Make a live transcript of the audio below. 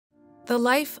The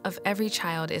life of every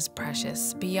child is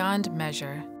precious, beyond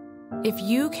measure. If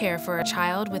you care for a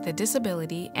child with a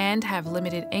disability and have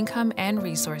limited income and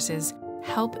resources,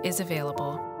 help is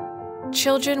available.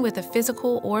 Children with a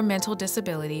physical or mental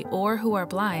disability or who are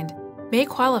blind may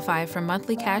qualify for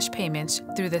monthly cash payments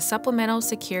through the Supplemental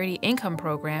Security Income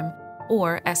Program,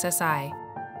 or SSI.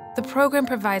 The program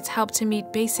provides help to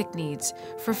meet basic needs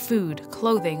for food,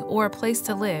 clothing, or a place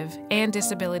to live, and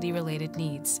disability-related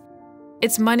needs.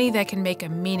 It's money that can make a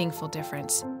meaningful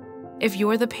difference. If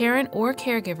you're the parent or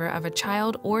caregiver of a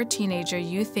child or teenager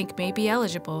you think may be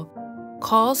eligible,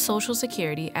 call Social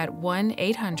Security at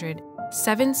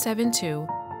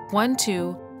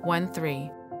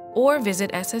 1-800-772-1213 or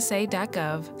visit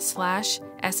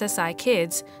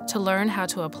SSA.gov/SSIkids to learn how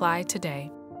to apply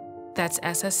today. That's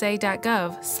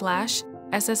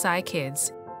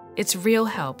SSA.gov/SSIkids. It's real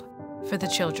help for the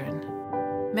children.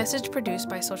 Message produced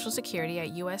by Social Security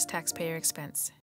at U.S. taxpayer expense.